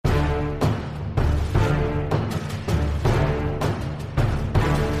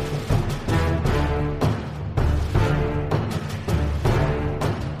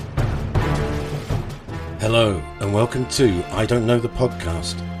Hello and welcome to I Don't Know the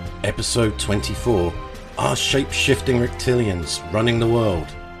Podcast, episode 24, Are Shape-Shifting Reptilians Running the World?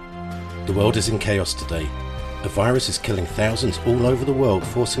 The world is in chaos today. A virus is killing thousands all over the world,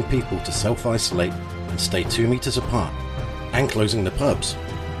 forcing people to self-isolate and stay 2 meters apart, and closing the pubs.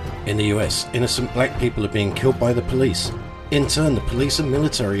 In the US, innocent black people are being killed by the police. In turn, the police and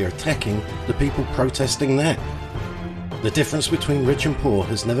military are attacking the people protesting that. The difference between rich and poor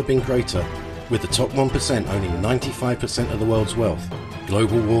has never been greater, with the top 1% owning 95% of the world's wealth.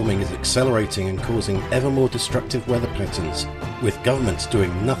 Global warming is accelerating and causing ever more destructive weather patterns, with governments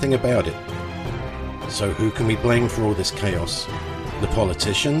doing nothing about it. So who can we blame for all this chaos? The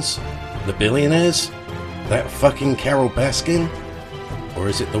politicians? The billionaires? That fucking Carol Baskin? Or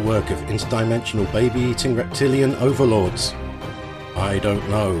is it the work of interdimensional baby-eating reptilian overlords? I don't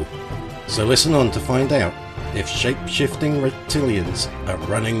know. So listen on to find out if shape-shifting reptilians are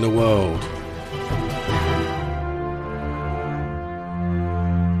running the world.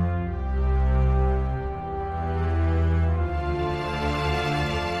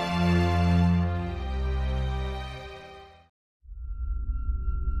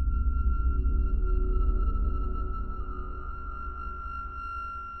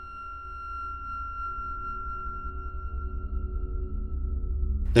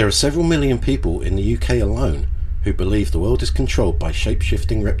 There are several million people in the UK alone who believe the world is controlled by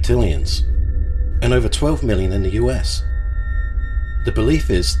shape-shifting reptilians, and over 12 million in the US. The belief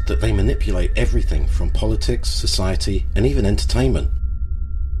is that they manipulate everything from politics, society, and even entertainment.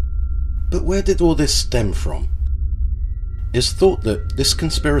 But where did all this stem from? It's thought that this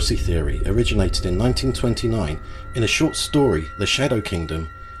conspiracy theory originated in 1929 in a short story, The Shadow Kingdom,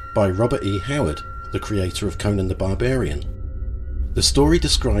 by Robert E. Howard, the creator of Conan the Barbarian. The story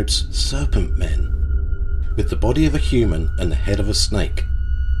describes serpent men, with the body of a human and the head of a snake.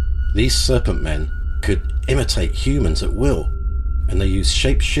 These serpent men could imitate humans at will, and they use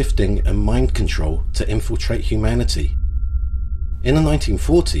shape-shifting and mind control to infiltrate humanity. In the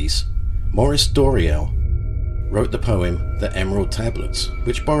 1940s, Maurice Doreal wrote the poem The Emerald Tablets,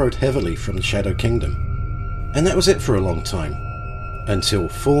 which borrowed heavily from the Shadow Kingdom. And that was it for a long time, until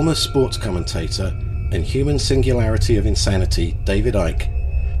former sports commentator and human singularity of insanity David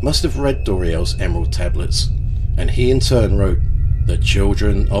Icke must have read Doreal's Emerald Tablets, and he in turn wrote The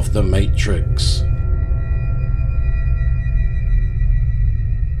Children of the Matrix.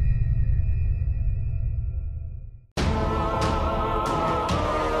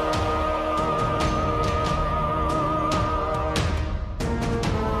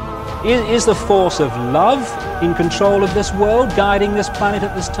 Is the force of love in control of this world, guiding this planet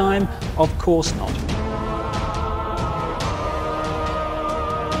at this time? Of course not.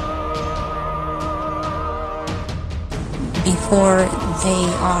 Before they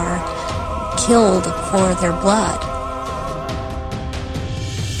are killed for their blood.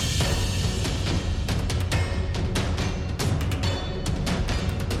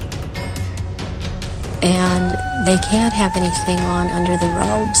 And they can't have anything on under the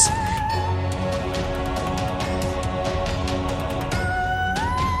robes.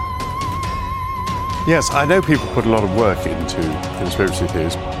 Yes, I know people put a lot of work into conspiracy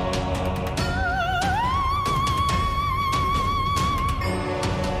theories.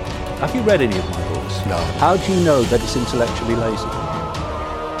 Have you read any of my books? No. How do you know that it's intellectually lazy?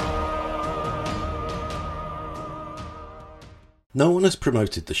 No one has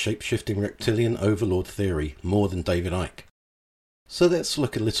promoted the shape-shifting reptilian overlord theory more than David Icke. So let's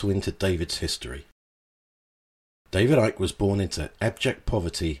look a little into David's history. David Icke was born into abject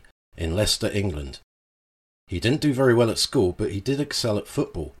poverty in Leicester, England. He didn't do very well at school, but he did excel at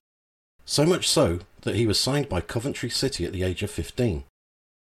football. So much so that he was signed by Coventry City at the age of 15.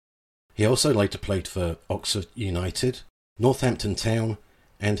 He also later played for Oxford United, Northampton Town,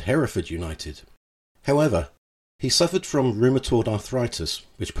 and Hereford United. However, he suffered from rheumatoid arthritis,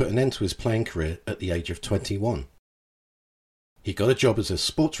 which put an end to his playing career at the age of 21. He got a job as a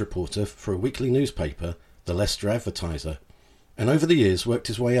sports reporter for a weekly newspaper, the Leicester Advertiser, and over the years worked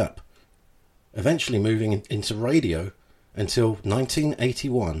his way up, eventually moving into radio until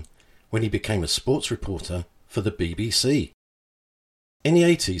 1981, when he became a sports reporter for the BBC. In the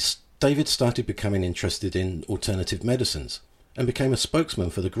 80s, David started becoming interested in alternative medicines and became a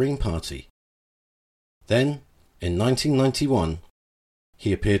spokesman for the Green Party. Then, in 1991,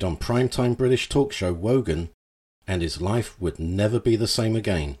 he appeared on primetime British talk show Wogan, and his life would never be the same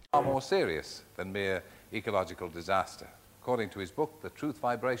again. Far more serious than mere ecological disaster. According to his book, The Truth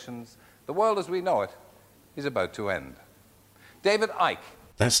Vibrations, the world as we know it is about to end. David Icke.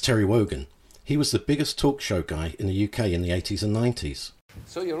 That's Terry Wogan. He was the biggest talk show guy in the UK in the 80s and 90s.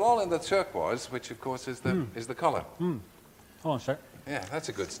 So you're all in the turquoise, which of course is the colour. Hold on a sec. Yeah, that's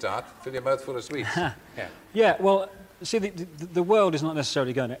a good start. Fill your mouth full of sweets. Yeah. Yeah, well, see, the world is not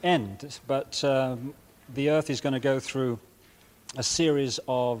necessarily going to end, but the Earth is going to go through a series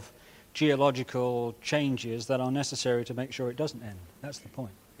of geological changes that are necessary to make sure it doesn't end. That's the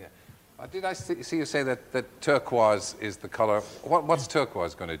point. Yeah. Did I see you say that turquoise is the colour? What's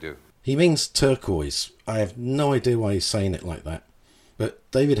turquoise going to do? He means turquoise. I have no idea why he's saying it like that. But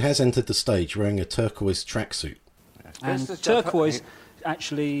David has entered the stage wearing a turquoise tracksuit. And turquoise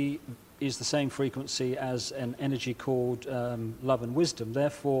actually is the same frequency as an energy called love and wisdom.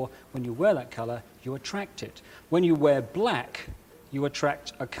 Therefore, when you wear that colour, you attract it. When you wear black, you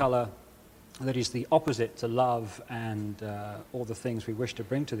attract a colour that is the opposite to love and all the things we wish to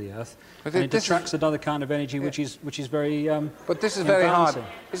bring to the earth. But and it attracts another kind of energy, which is very. But this is very hard.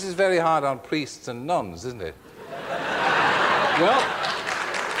 This is very hard on priests and nuns, isn't it? Well.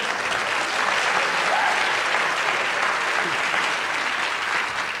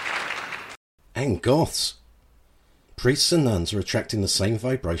 And goths. Priests and nuns are attracting the same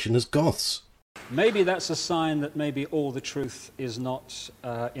vibration as goths. Maybe that's a sign that maybe all the truth is not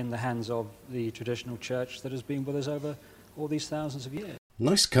in the hands of the traditional church that has been with us over all these thousands of years.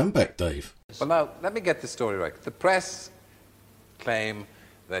 Nice comeback, Dave. Well, now, let me get this story right. The press claim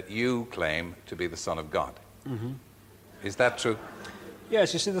that you claim to be the Son of God. Mm-hmm. Is that true?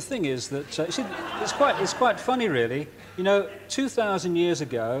 Yes, you see, the thing is that it's quite funny, really. You know, 2,000 years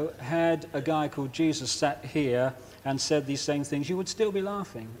ago, had a guy called Jesus sat here and said these same things, you would still be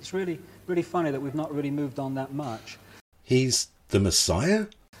laughing. It's really funny that we've not really moved on that much. He's the Messiah?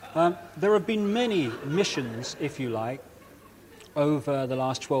 There have been many missions, if you like, over the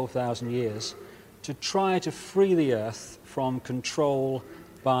last 12,000 years to try to free the earth from control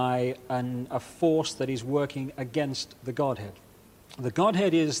by a force that is working against the Godhead. The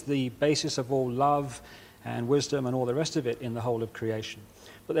Godhead is the basis of all love and wisdom and all the rest of it in the whole of creation.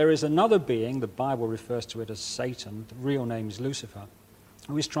 But there is another being, the Bible refers to it as Satan, the real name is Lucifer,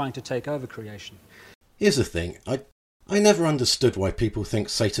 who is trying to take over creation. Here's the thing, I never understood why people think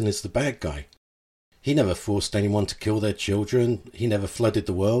Satan is the bad guy. He never forced anyone to kill their children, he never flooded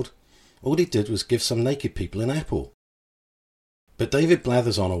the world. All he did was give some naked people an apple. But David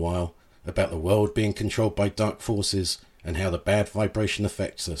blathers on a while about the world being controlled by dark forces and how the bad vibration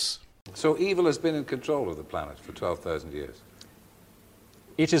affects us. So evil has been in control of the planet for 12,000 years?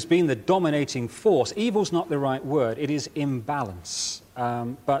 It has been the dominating force. Evil's not the right word, it is imbalance.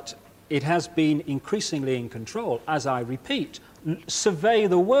 But it has been increasingly in control. As I repeat, survey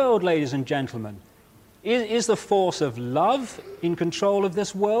the world, ladies and gentlemen. Is the force of love in control of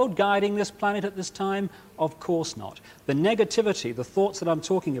this world, guiding this planet at this time? Of course not. The negativity, the thoughts that I'm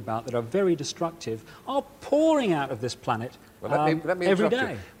talking about that are very destructive, are pouring out of this planet let me every interrupt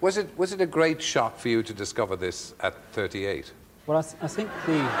day. You. Was it a great shock for you to discover this at 38? Well, I think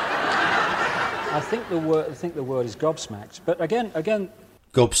the word is gobsmacked. But again,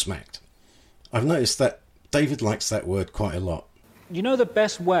 Gobsmacked. I've noticed that David likes that word quite a lot. You know, the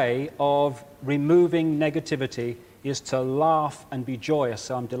best way of removing negativity is to laugh and be joyous.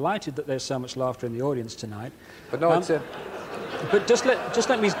 So I'm delighted that there's so much laughter in the audience tonight. But no, it's a... But just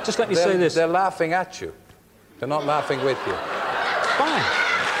let me say this. They're laughing at you. They're not laughing with you. Fine.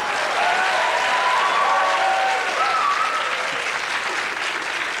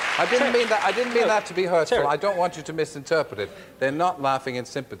 I didn't mean that to be hurtful. Terry. I don't want you to misinterpret it. They're not laughing in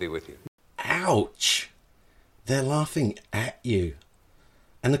sympathy with you. Ouch! They're laughing at you.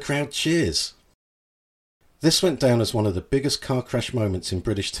 And the crowd cheers. This went down as one of the biggest car crash moments in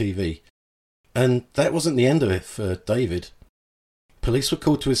British TV. And that wasn't the end of it for David. Police were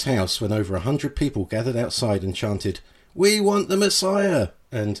called to his house when over 100 people gathered outside and chanted, "We want the Messiah!"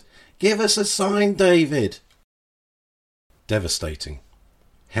 and "Give us a sign, David!" Devastating.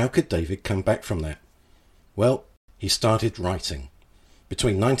 How could David come back from that? Well, he started writing.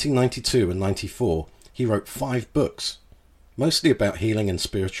 Between 1992 and 94, he wrote 5 books, mostly about healing and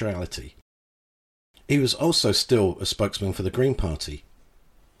spirituality. He was also still a spokesman for the Green Party.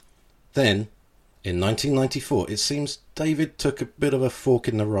 Then, in 1994, it seems David took a bit of a fork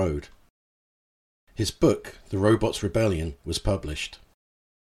in the road. His book, The Robots' Rebellion, was published.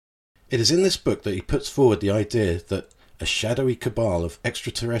 It is in this book that he puts forward the idea that a shadowy cabal of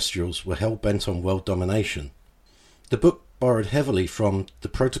extraterrestrials were hell-bent on world domination. The book borrowed heavily from the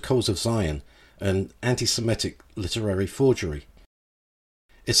Protocols of Zion and anti-Semitic literary forgery.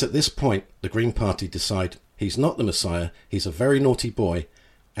 It's at this point the Green Party decide he's not the Messiah, he's a very naughty boy,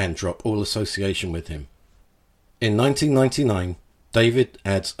 and drop all association with him. In 1999, David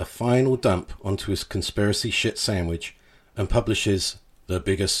adds a final dump onto his conspiracy shit sandwich and publishes The The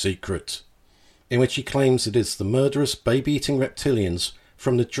Biggest Secret, in which he claims it is the murderous baby-eating reptilians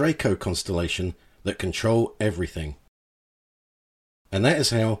from the Draco constellation that control everything. And that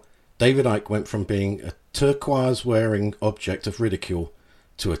is how David Icke went from being a turquoise-wearing object of ridicule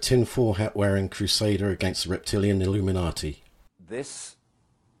to a tinfoil hat-wearing crusader against the reptilian Illuminati. This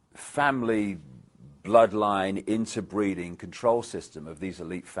family bloodline interbreeding control system of these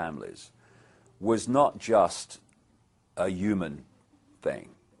elite families was not just a human thing.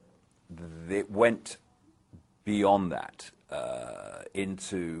 It went beyond that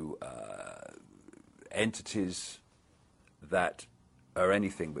into entities that are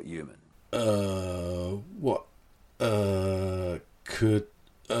anything but human. What could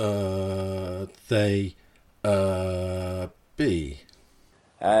they be?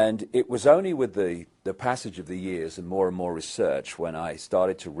 And it was only with the passage of the years and more research when I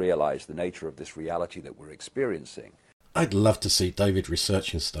started to realize the nature of this reality that we're experiencing. I'd love to see David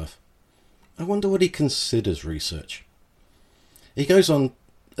researching stuff. I wonder what he considers research. He goes on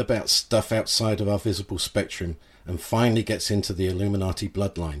about stuff outside of our visible spectrum and finally gets into the Illuminati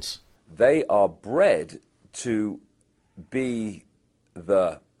bloodlines. They are bred to be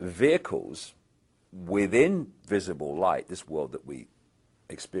the vehicles within visible light, this world that we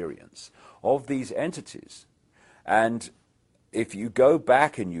experience, of these entities. And if you go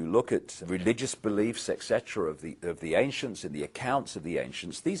back and you look at religious beliefs, etc., of the ancients and the accounts of the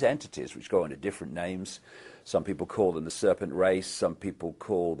ancients, these entities, which go under different names, some people call them the serpent race, some people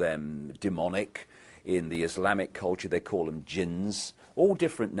call them demonic. In the Islamic culture, they call them jinns, all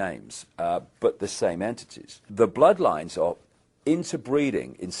different names, but the same entities. The bloodlines are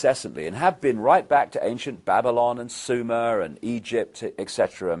interbreeding incessantly and have been right back to ancient Babylon and Sumer and Egypt,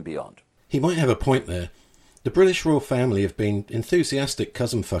 etc., and beyond. He might have a point there. The British royal family have been enthusiastic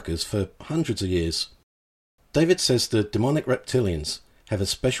cousin fuckers for hundreds of years. David says the demonic reptilians have a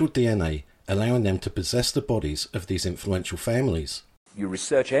special DNA allowing them to possess the bodies of these influential families. You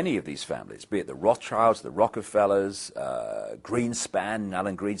research any of these families, be it the Rothschilds, the Rockefellers, Greenspan,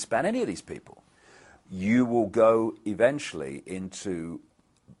 Alan Greenspan, any of these people, you will go eventually into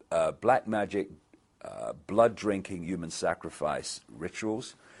black magic, blood-drinking human sacrifice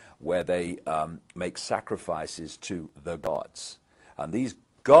rituals where they make sacrifices to the gods. And these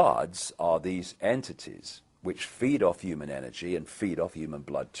gods are these entities which feed off human energy and feed off human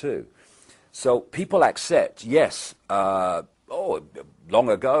blood too. So people accept, yes, long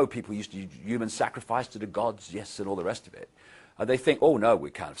ago people used to use human sacrifice to the gods, yes, and all the rest of it. And they think, oh no,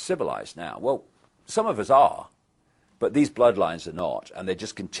 we're kind of civilized now. Well, some of us are, but these bloodlines are not, and they're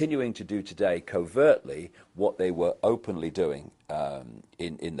just continuing to do today covertly what they were openly doing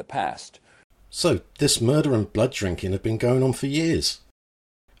in the past. So this murder and blood drinking have been going on for years.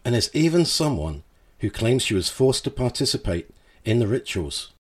 And there's even someone who claims she was forced to participate in the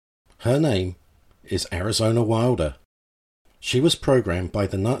rituals. Her name is Arizona Wilder. She was programmed by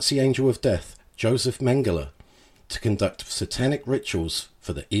the Nazi angel of death, Joseph Mengele, to conduct satanic rituals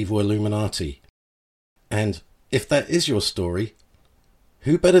for the evil Illuminati. And if that is your story,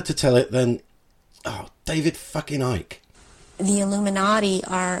 who better to tell it than David fucking Icke? The Illuminati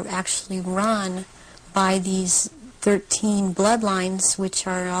are actually run by these 13 bloodlines, which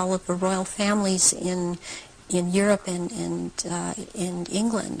are all of the royal families in Europe and in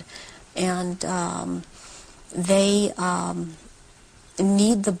England. And they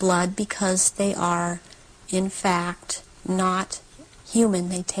need the blood because they are, in fact, not human.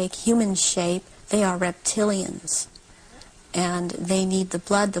 They take human shape. They are reptilians. And they need the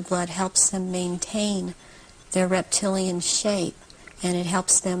blood. The blood helps them maintain their reptilian shape, and it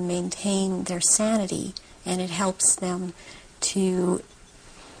helps them maintain their sanity, and it helps them to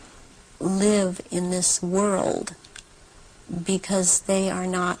live in this world because they are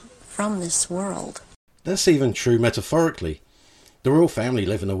not from this world. That's even true metaphorically. The royal family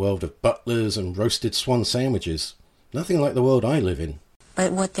live in a world of butlers and roasted swan sandwiches. Nothing like the world I live in.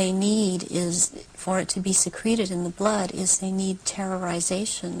 But what they need is, for it to be secreted in the blood, is they need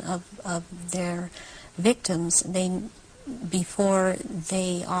terrorization of their victims before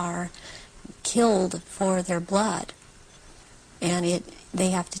they are killed for their blood. And they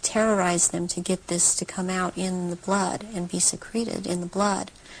have to terrorize them to get this to come out in the blood and be secreted in the blood.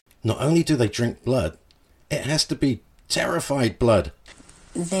 Not only do they drink blood, it has to be terrified blood.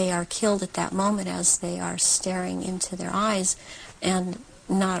 They are killed at that moment as they are staring into their eyes, and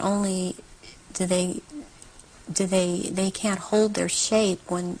not only do they can't hold their shape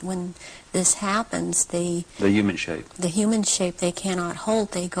when this happens. The human shape. The human shape they cannot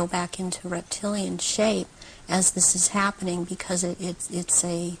hold. They go back into reptilian shape as this is happening because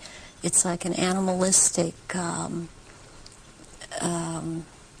it's like an animalistic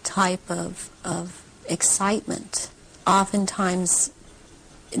type of excitement. Oftentimes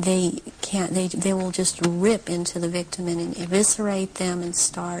they will just rip into the victim and eviscerate them and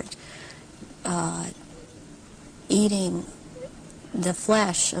start eating the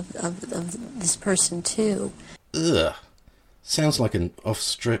flesh of this person too. Ugh. Sounds like an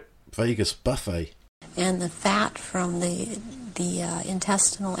off-strip Vegas buffet. And the fat from the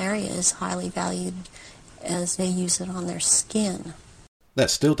intestinal area is highly valued as they use it on their skin.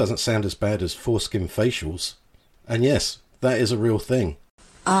 That still doesn't sound as bad as foreskin facials. And yes, that is a real thing.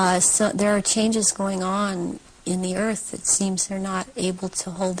 So there are changes going on in the earth. It seems they're not able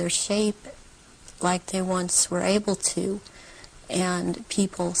to hold their shape like they once were able to. And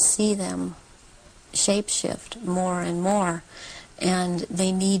people see them shapeshift more and more. And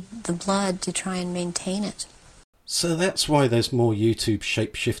they need the blood to try and maintain it. So that's why there's more YouTube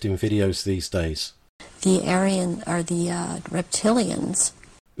shape-shifting videos these days. The Aryan, or the reptilians,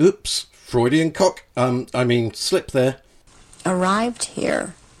 Oops, Freudian slip there. arrived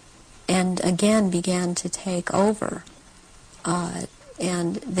here and again began to take over.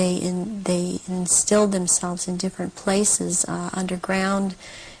 And they instilled themselves in different places underground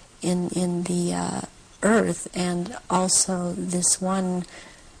in the earth, and also this one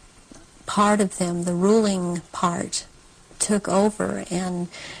part of them, the ruling part, took over and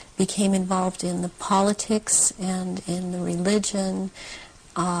became involved in the politics and in the religion,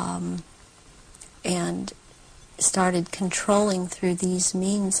 and started controlling through these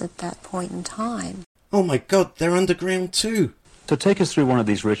means at that point in time. Oh my God, they're underground too. So take us through one of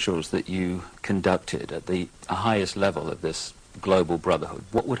these rituals that you conducted at the highest level of this global brotherhood.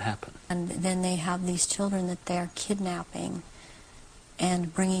 What would happen? And then they have these children that they're kidnapping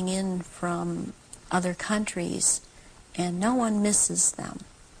and bringing in from other countries, and no one misses them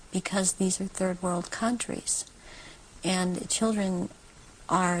because these are third world countries. And children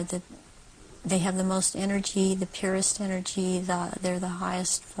they have the most energy, the purest energy, they're the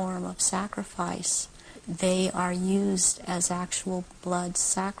highest form of sacrifice. They are used as actual blood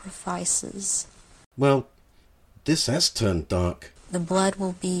sacrifices. Well, this has turned dark. The blood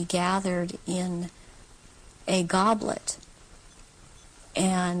will be gathered in a goblet,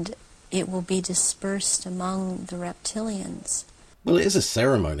 and it will be dispersed among the reptilians. Well, it is a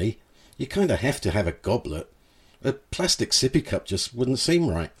ceremony. You kind of have to have a goblet. A plastic sippy cup just wouldn't seem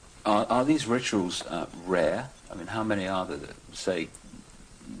right. Are these rituals rare? I mean, how many are there that, say,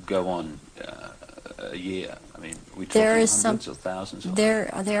 go on a year? I mean, we talking hundreds or thousands?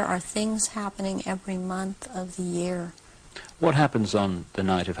 There are things happening every month of the year. What happens on the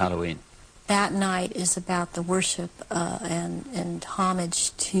night of Halloween? That night is about the worship and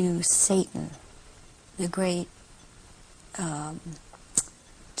homage to Satan, the great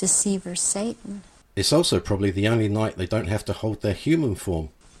deceiver Satan. It's also probably the only night they don't have to hold their human form.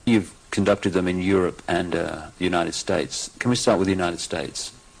 You've conducted them in Europe and the United States. Can we start with the United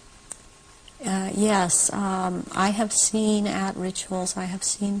States? Yes, I have seen at rituals, I have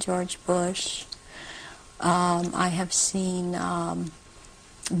seen George Bush, I have seen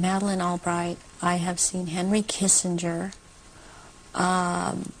Madeleine Albright, I have seen Henry Kissinger,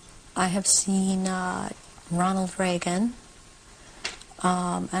 I have seen Ronald Reagan,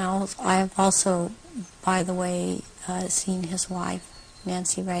 and I have also, by the way, seen his wife,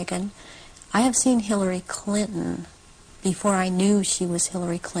 Nancy Reagan. I have seen Hillary Clinton before I knew she was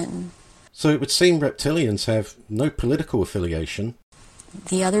Hillary Clinton. So it would seem reptilians have no political affiliation.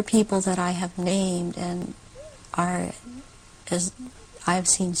 The other people that I have named and I have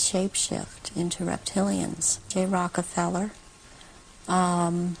seen shapeshift into reptilians. J. Rockefeller,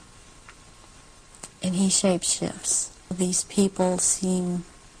 and he shapeshifts. These people seem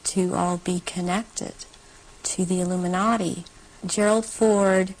to all be connected to the Illuminati. Gerald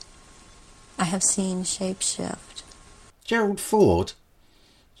Ford, I have seen shapeshift. Gerald Ford?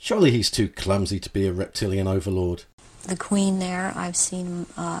 Surely he's too clumsy to be a reptilian overlord. The Queen there, I've seen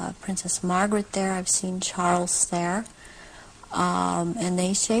Princess Margaret there, I've seen Charles there, and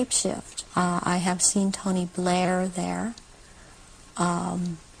they shapeshift. I have seen Tony Blair there,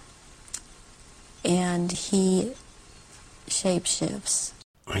 and he shapeshifts.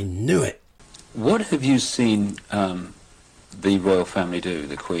 I knew it. What have you seen the royal family do,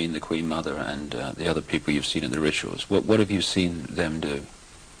 the Queen Mother, and the other people you've seen in the rituals? What have you seen them do?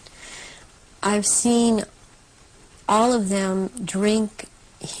 I've seen all of them drink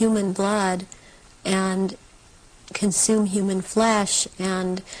human blood and consume human flesh,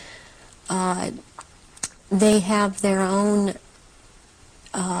 and they have their own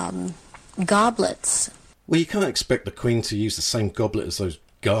goblets. Well, you can't expect the Queen to use the same goblet as those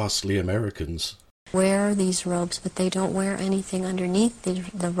ghastly Americans. wear these robes, but they don't wear anything underneath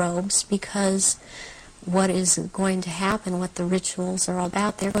the robes, because what is going to happen, what the rituals are all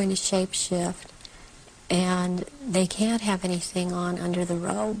about, they're going to shapeshift, and they can't have anything on under the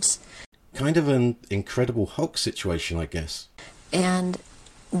robes. Kind of an Incredible Hulk situation, I guess. And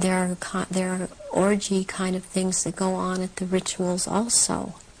there are orgy kind of things that go on at the rituals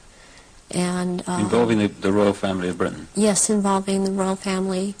also. And involving the royal family of Britain? Yes, involving the royal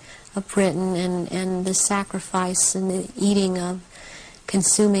family of Britain, and the sacrifice and the eating of,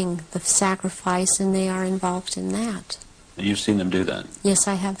 consuming the sacrifice, and they are involved in that. You've seen them do that? Yes,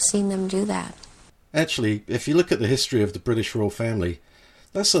 I have seen them do that. Actually, if you look at the history of the British royal family,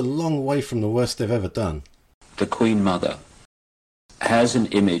 that's a long way from the worst they've ever done. The Queen Mother has an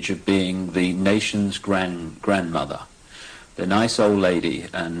image of being the nation's grandmother. The nice old lady,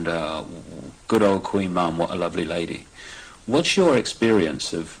 and good old Queen Mum, what a lovely lady. What's your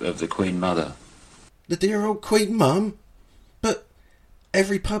experience of the Queen Mother? The dear old Queen Mum? But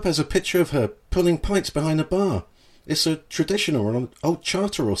every pub has a picture of her pulling pints behind a bar. It's a tradition or an old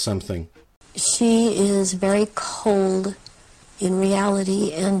charter or something. She is very cold in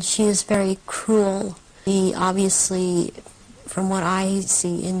reality, and she is very cruel. She obviously, from what I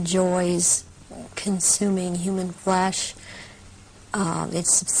see, enjoys consuming human flesh.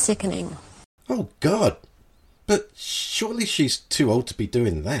 It's sickening. Oh, God. But surely she's too old to be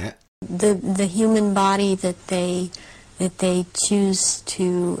doing that. The human body that they choose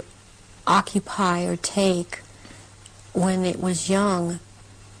to occupy or take when it was young,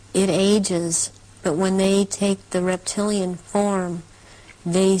 it ages, but when they take the reptilian form,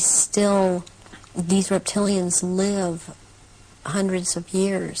 these reptilians live hundreds of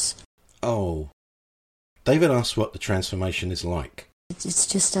years. Oh. David asks what the transformation is like. It's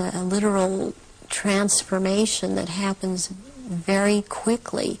just a literal transformation that happens very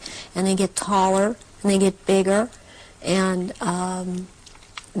quickly, and they get taller and they get bigger, and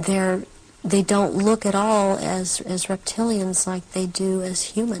they don't look at all as reptilians like they do as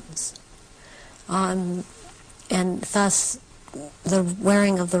humans. And thus the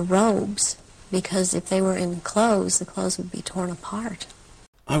wearing of the robes, because if they were in clothes, the clothes would be torn apart.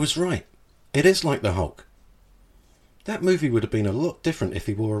 I was right. It is like the Hulk. That movie would have been a lot different if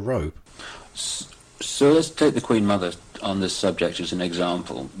he wore a robe. So let's take the Queen Mother on this subject as an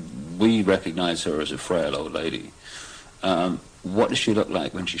example. We recognise her as a frail old lady. What does she look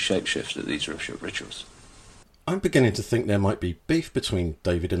like when she shapeshifts at these rituals? I'm beginning to think there might be beef between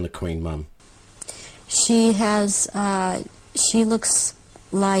David and the Queen Mum. She has, she looks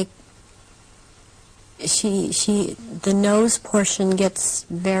like, the nose portion gets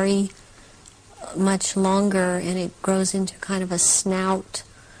very much longer, and it grows into kind of a snout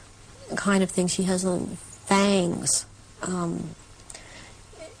kind of thing. She has little fangs, and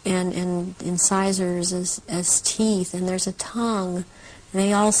incisors as teeth, and there's a tongue.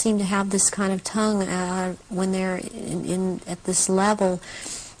 They all seem to have this kind of tongue when they're at this level.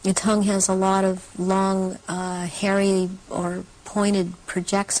 The tongue has a lot of long, hairy or pointed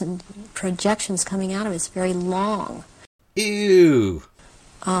projections coming out of it. It's very long. Ew!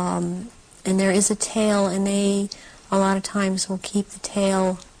 And there is a tail, and they a lot of times will keep the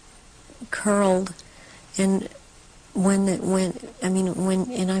tail curled. And and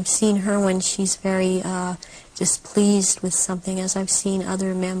I've seen her when she's very displeased with something, as I've seen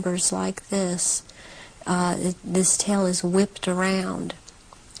other members like this. This tail is whipped around,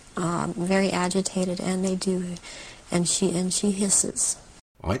 very agitated, and they do, and she hisses.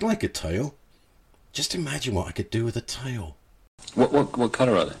 I'd like a tail. Just imagine what I could do with a tail. What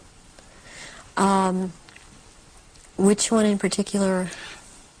colour are they? Which one in particular?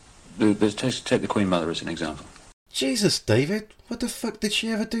 Let's take the Queen Mother as an example. Jesus, David, what the fuck did she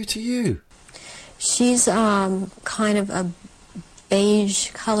ever do to you? She's kind of a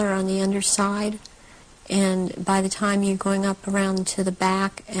beige color on the underside, and by the time you're going up around to the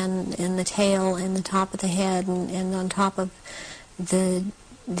back and the tail and the top of the head and on top of the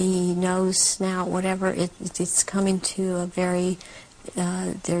nose, snout, whatever, it's coming to a very,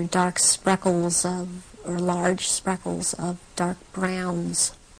 they're dark speckles or large speckles of dark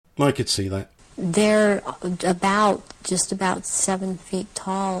browns. I could see that. They're just about 7 feet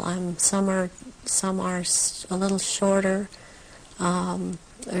tall. Some are a little shorter,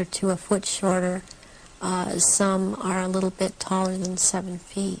 or to a foot shorter. Some are a little bit taller than 7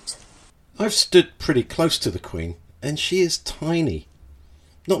 feet. I've stood pretty close to the Queen, and she is tiny.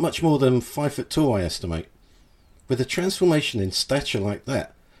 Not much more than 5 foot tall, I estimate. With a transformation in stature like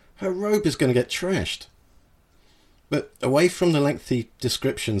that, her robe is going to get trashed. But away from the lengthy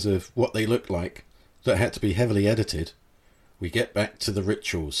descriptions of what they look like, that had to be heavily edited, we get back to the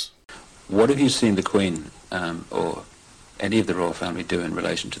rituals. What have you seen the Queen or any of the royal family do in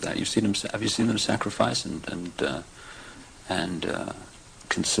relation to that? Have you seen them sacrifice and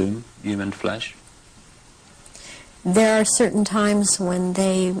consume human flesh? There are certain times when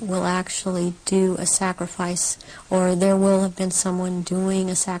they will actually do a sacrifice, or there will have been someone doing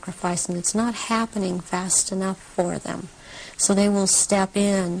a sacrifice, and it's not happening fast enough for them. So they will step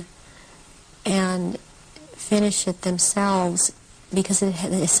in and finish it themselves, because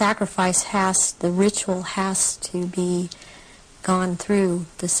the ritual has to be gone through.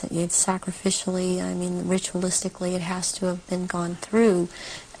 It's sacrificially, ritualistically, it has to have been gone through,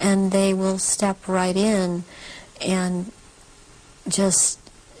 and they will step right in and just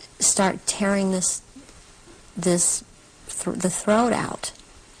start tearing the throat out.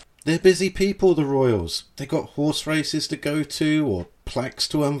 They're busy people, the royals. They got horse races to go to or plaques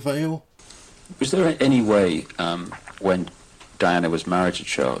to unveil. Was there any way, when Diana was married to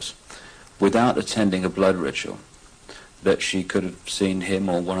Charles, without attending a blood ritual, that she could have seen him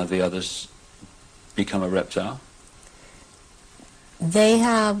or one of the others become a reptile? They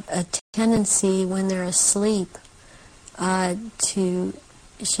have a tendency when they're asleep to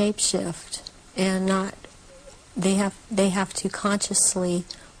shapeshift, and they have to consciously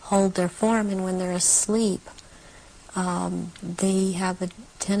hold their form, and when they're asleep they have a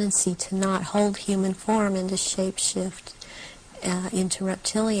tendency to not hold human form and to shapeshift into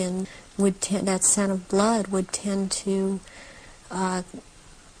reptilian. That scent of blood would tend to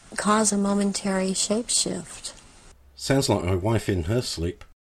cause a momentary shapeshift. Sounds like my wife in her sleep.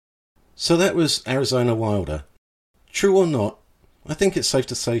 So that was Arizona Wilder. True or not, I think it's safe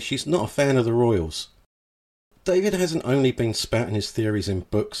to say she's not a fan of the royals. David hasn't only been spouting his theories in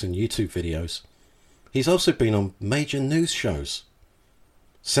books and YouTube videos. He's also been on major news shows.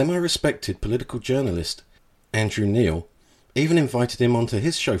 Semi-respected political journalist Andrew Neil even invited him onto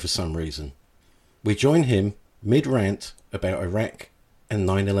his show for some reason. We join him mid-rant about Iraq and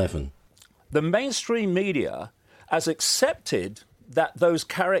 9/11. The mainstream media has accepted that those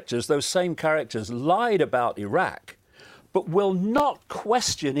same characters lied about Iraq, but will not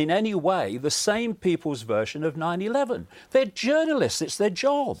question in any way the same people's version of 9/11. They're journalists, it's their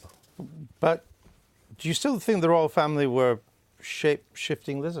job. But do you still think the royal family were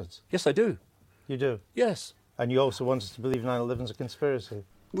shape-shifting lizards? Yes, I do. You do? Yes. And you also want us to believe 9/11's a conspiracy?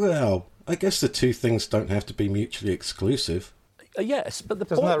 Well, I guess the two things don't have to be mutually exclusive. Yes, but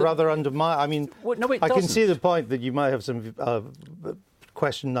Doesn't that rather undermine... I mean, well, no, I can see the point that you might have some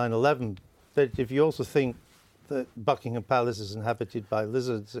question 9/11, but if you also think that Buckingham Palace is inhabited by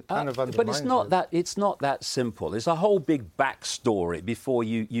lizards, it kind of undermines But it's not that simple. There's a whole big backstory before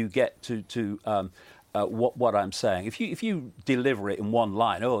you get to what I'm saying. If you deliver it in one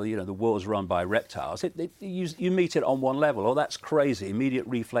line, the world's run by reptiles, you meet it on one level. Oh, that's crazy. Immediate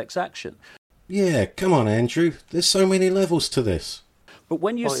reflex action. Yeah, come on, Andrew. There's so many levels to this. But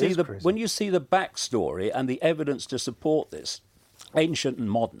when you see the backstory and the evidence to support this, ancient and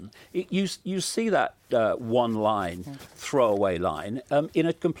modern, you see that one line, throwaway line, in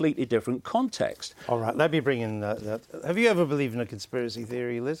a completely different context. All right, let me bring in that. Have you ever believed in a conspiracy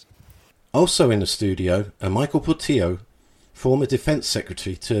theory, Liz? Also in the studio are Michael Portillo, former Defence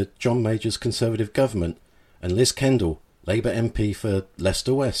Secretary to John Major's Conservative government, and Liz Kendall, Labour MP for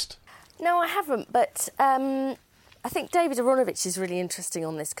Leicester West. No, I haven't, but I think David Aaronovitch is really interesting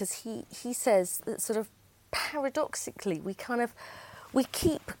on this, because he says that sort of paradoxically we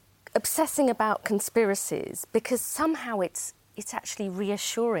keep obsessing about conspiracies because somehow it's actually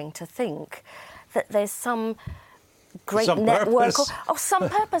reassuring to think that there's some great network or some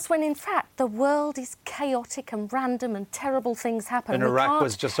purpose, when in fact the world is chaotic and random and terrible things happen. And Iraq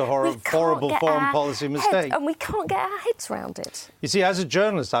was just a horrible foreign policy mistake. And we can't get our heads around it. You see, as a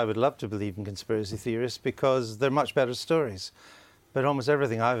journalist, I would love to believe in conspiracy theorists because they're much better stories. But almost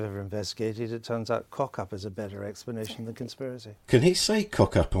everything I've ever investigated, it turns out cock-up is a better explanation than conspiracy. Can he say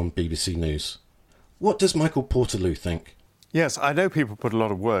cock-up on BBC News? What does Michael Portillo think? Yes, I know people put a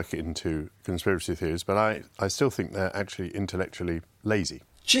lot of work into conspiracy theories, but I still think they're actually intellectually lazy.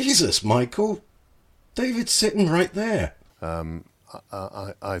 Jesus, Michael! David's sitting right there.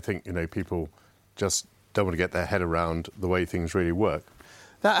 I think, people just don't want to get their head around the way things really work.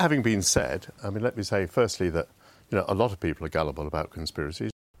 That having been said, let me say firstly that, a lot of people are gullible about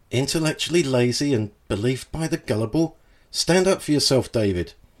conspiracies. Intellectually lazy and believed by the gullible? Stand up for yourself,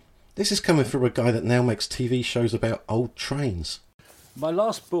 David. This is coming from a guy that now makes TV shows about old trains. My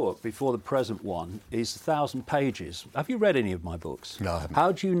last book, before the present one, is 1,000 pages. Have you read any of my books? No, I haven't.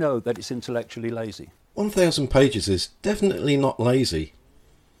 How do you know that it's intellectually lazy? 1,000 pages is definitely not lazy.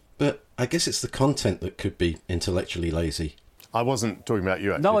 But I guess it's the content that could be intellectually lazy. I wasn't talking about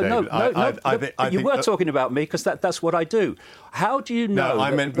you, actually, No, David. no, you were talking about me because that's what I do. How do you know? No,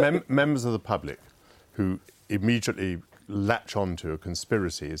 I meant members of the public who immediately latch onto a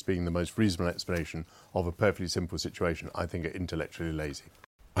conspiracy as being the most reasonable explanation of a perfectly simple situation, I think are intellectually lazy.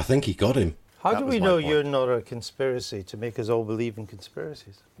 I think he got him. How That do was we my know point. you're not a conspiracy to make us all believe in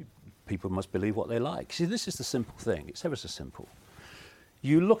conspiracies? People must believe what they like. See, this is the simple thing. It's ever so simple.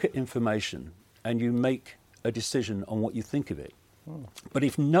 You look at information and you make a decision on what you think of it. But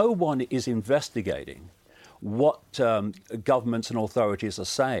if no one is investigating what governments and authorities are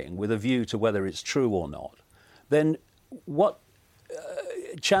saying with a view to whether it's true or not, then what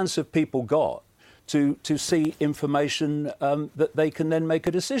chance have people got to see information that they can then make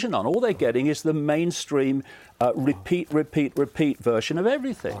a decision on? All they're getting is the mainstream repeat version of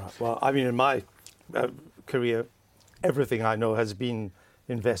everything. Well, I mean, in my career, everything I know has been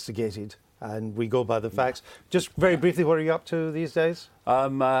investigated, and we go by the facts. Just very briefly, what are you up to these days?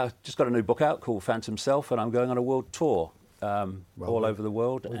 Just got a new book out called Phantom Self, and I'm going on a world tour all over the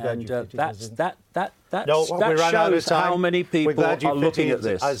world. And that shows how many people are looking at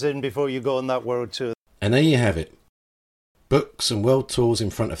this. As in, before you go on that world tour. And there you have it. Books and world tours in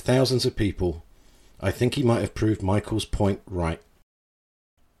front of thousands of people. I think he might have proved Michael's point right.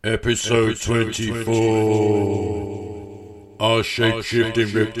 Episode 24. Are shape-shifting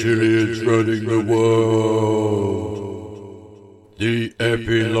reptilians running the world? The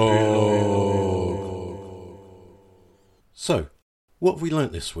epilogue. So, what have we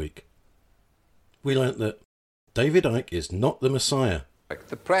learnt this week? We learnt that David Icke is not the Messiah.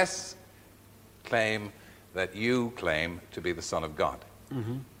 The press claim that you claim to be the Son of God.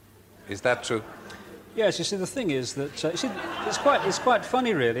 Mm-hmm. Is that true? Yes, you see, the thing is that it's quite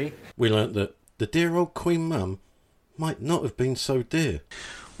funny, really. We learnt that the dear old Queen Mum might not have been so dear.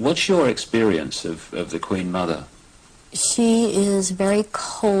 What's your experience of the Queen Mother? She is very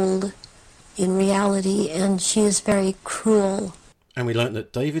cold in reality, and she is very cruel. And we learnt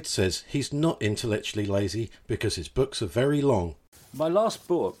that David says he's not intellectually lazy because his books are very long. My last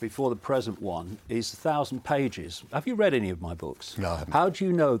book, before the present one, is 1,000 pages. Have you read any of my books? No, I haven't. How do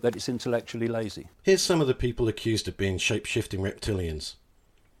you know that it's intellectually lazy? Here's some of the people accused of being shape-shifting reptilians.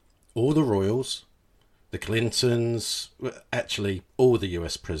 All the royals, the Clintons, well, actually all the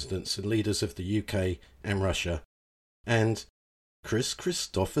US presidents and leaders of the UK and Russia, and Chris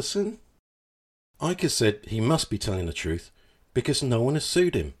Christopherson? Icke has said he must be telling the truth because no one has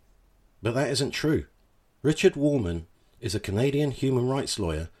sued him. But that isn't true. Richard Warman is a Canadian human rights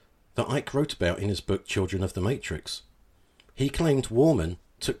lawyer that Icke wrote about in his book Children of the Matrix. He claimed Warman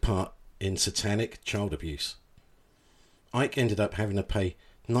took part in satanic child abuse. Icke ended up having to pay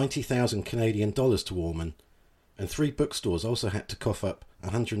 90,000 Canadian dollars to Warman, and 3 bookstores also had to cough up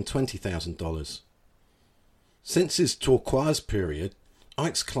 $120,000. Since his turquoise period,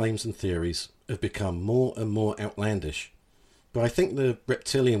 Icke's claims and theories have become more and more outlandish, but I think the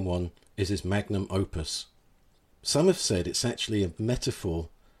reptilian one is his magnum opus. Some have said it's actually a metaphor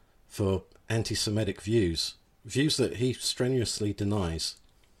for anti-Semitic views that he strenuously denies.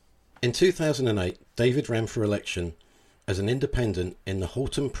 In 2008, David ran for election as an independent in the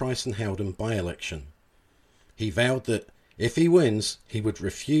Halton, Price and Howden by-election. He vowed that if he wins, he would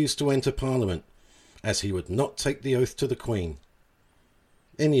refuse to enter Parliament, as he would not take the oath to the Queen.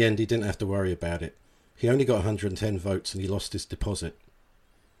 In the end, he didn't have to worry about it. He only got 110 votes and he lost his deposit.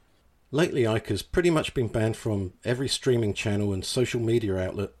 Lately, Icke has pretty much been banned from every streaming channel and social media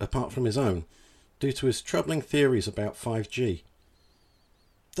outlet apart from his own, due to his troubling theories about 5G.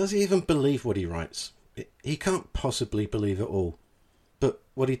 Does he even believe what he writes? He can't possibly believe it all. But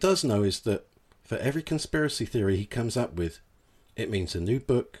what he does know is that for every conspiracy theory he comes up with, it means a new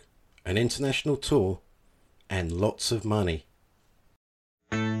book, an international tour, and lots of money.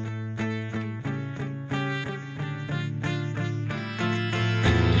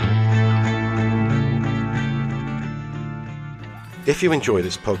 If you enjoy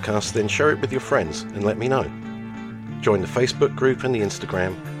this podcast, then share it with your friends and let me know. Join the Facebook group and the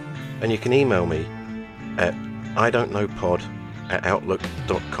Instagram, and you can email me at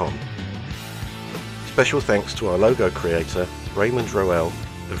idon'tknowpod@outlook.com. Special thanks to our logo creator, Raymond Roel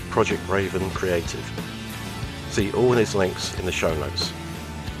of Project Raven Creative. See all his links in the show notes.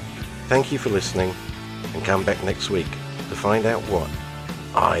 Thank you for listening, and come back next week to find out what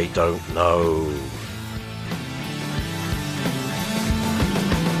I don't know.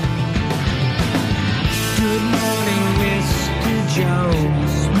 Good morning, Mr.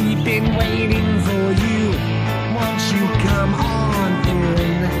 Jones. We've been waiting for you. Won't you come on in?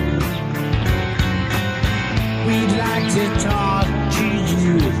 We'd like to talk to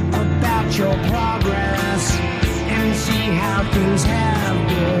you about your progress and see how how things have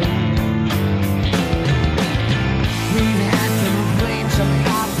been. We've had complaints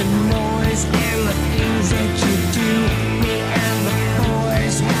about the noise and the things that you do. Me and the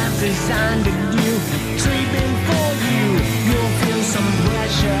boys have designed to do, sleeping